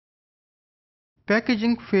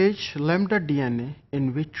Packaging phage lambda DNA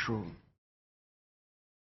in vitro.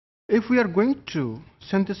 If we are going to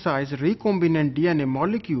synthesize recombinant DNA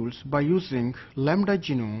molecules by using lambda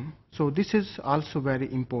genome, so this is also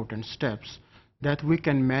very important steps that we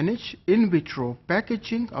can manage in vitro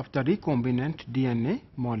packaging of the recombinant DNA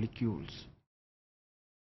molecules.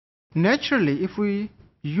 Naturally, if we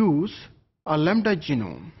use a lambda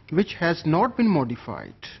genome which has not been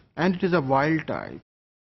modified and it is a wild type,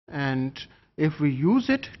 and if we use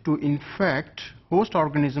it to infect host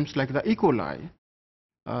organisms like the E. coli,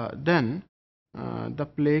 then the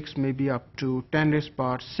plaques may be up to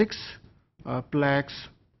 10⁶ plaques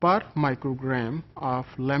per microgram of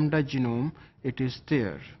lambda genome it is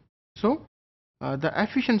there. So the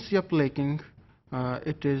efficiency of plaquing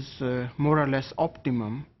it is more or less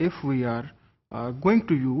optimum if we are going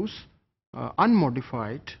to use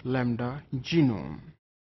unmodified lambda genome.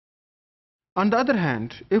 On the other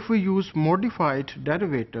hand, if we use modified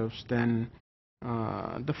derivatives, then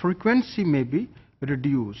the frequency may be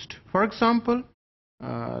reduced. For example,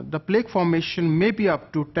 the plaque formation may be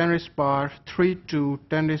up to 10⁻³ to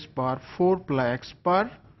 10⁻⁴ plaques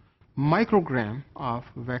per microgram of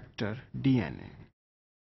vector DNA.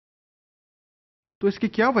 तो इसकी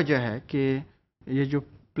क्या वजह है कि ये जो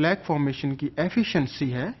plaque formation की efficiency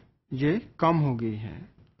है ये कम हो गई है?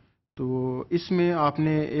 तो इसमें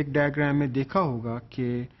आपने एक डायग्राम में देखा होगा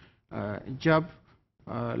कि जब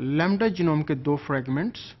लैम्डा जीनोम के दो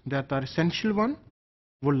fragments that are essential one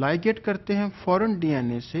वो लाइगेट करते हैं फॉरेन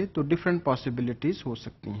डीएनए से, तो डिफरेंट पॉसिबिलिटीज हो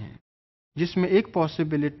सकती हैं, जिसमें एक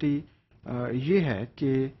पॉसिबिलिटी ये है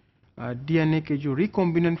कि डीएनए के जो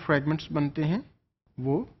रिकॉम्बिनेंट फ्रेगमेंट्स बनते हैं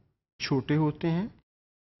वो छोटे होते हैं,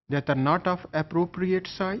 that are not of appropriate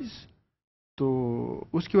size, तो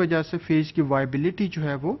उसकी वजह से फेज की वायबिलिटी जो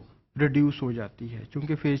है वो रिड्यूस हो जाती है.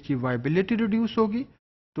 क्योंकि फेज की वायबिलिटी रिड्यूस होगी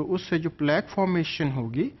तो उससे जो प्लेक फॉर्मेशन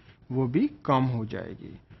होगी वो भी कम हो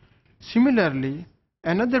जाएगी. Similarly,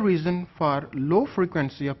 another reason for low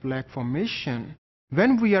frequency of plaque formation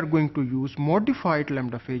when we are going to use modified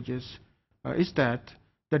lambda phages is that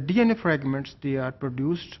the DNA fragments they are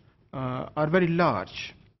produced are very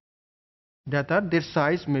large, that are their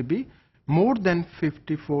size may be more than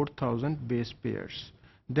 54,000 base pairs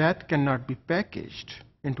that cannot be packaged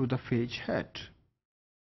into the phage head.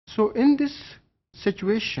 So in this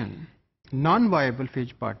situation, non-viable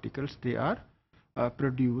phage particles they are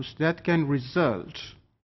produced that can result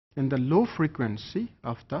in the low frequency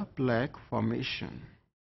of the plaque formation.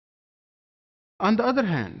 On the other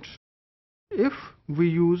hand, if we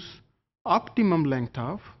use optimum length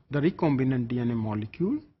of the recombinant DNA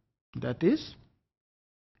molecule, that is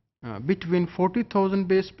between 40,000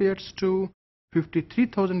 base pairs to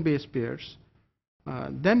 53,000 base pairs,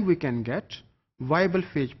 then we can get viable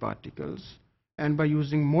phage particles. And by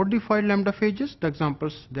using modified lambda phages, the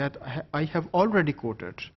examples that I have already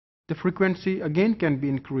quoted, the frequency again can be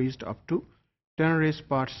increased up to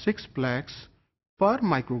 10⁶ plaques per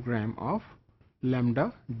microgram of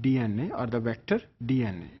lambda DNA or the vector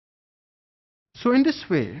DNA. So in this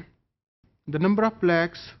way, the number of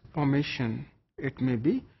plaques formation, it may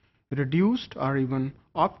be reduced or even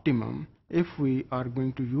optimum if we are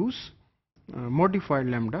going to use modified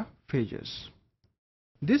lambda phages.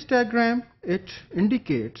 This diagram, it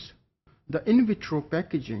indicates the in vitro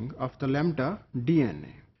packaging of the lambda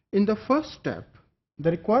DNA. In the first step,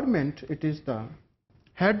 the requirement it is the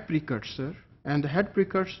head precursor, and the head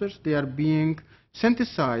precursors they are being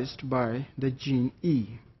synthesized by the gene E.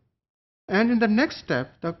 And in the next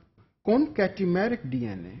step, the concatemeric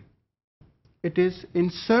DNA, it is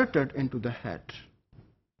inserted into the head.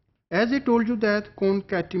 As I told you that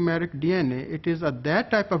concatemeric DNA, it is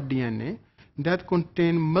that type of DNA that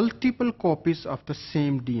contain multiple copies of the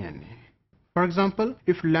same DNA. For example,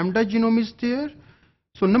 if lambda genome is there,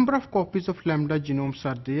 so number of copies of lambda genomes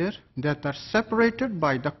are there that are separated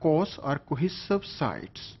by the cos or cohesive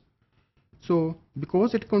sites. So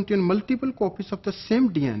because it contains multiple copies of the same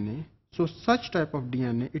DNA, so such type of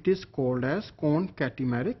DNA it is called as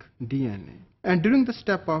concatemeric DNA. And during the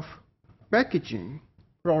step of packaging,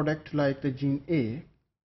 product like the gene A,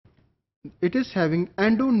 it is having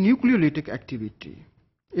endonucleolytic activity.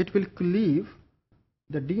 It will cleave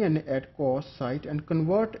the DNA at cos site and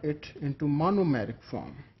convert it into monomeric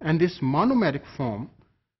form. And this monomeric form,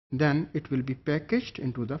 then it will be packaged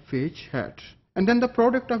into the phage head. And then the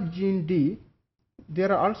product of gene D, they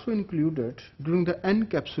are also included during the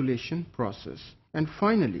encapsulation process. And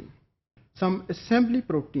finally, some assembly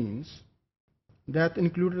proteins that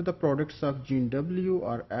included the products of gene W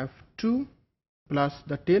or F2 plus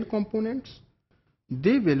the tail components,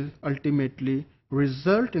 they will ultimately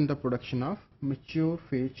result in the production of mature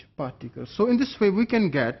phage particles. So in this way we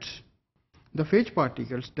can get the phage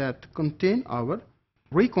particles that contain our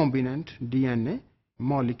recombinant DNA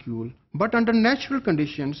molecule. But under natural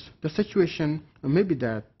conditions, the situation may be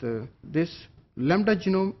that this lambda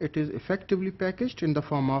genome, it is effectively packaged in the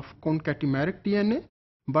form of concatemeric DNA,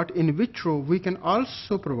 but in vitro we can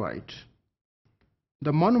also provide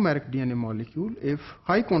the monomeric DNA molecule if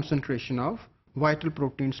high concentration of vital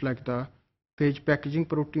proteins like the phage packaging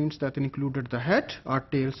proteins that included the head or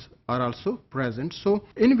tails are also present. So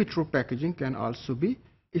in vitro packaging can also be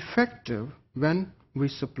effective when we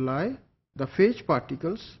supply the phage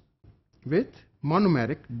particles with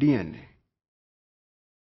monomeric DNA.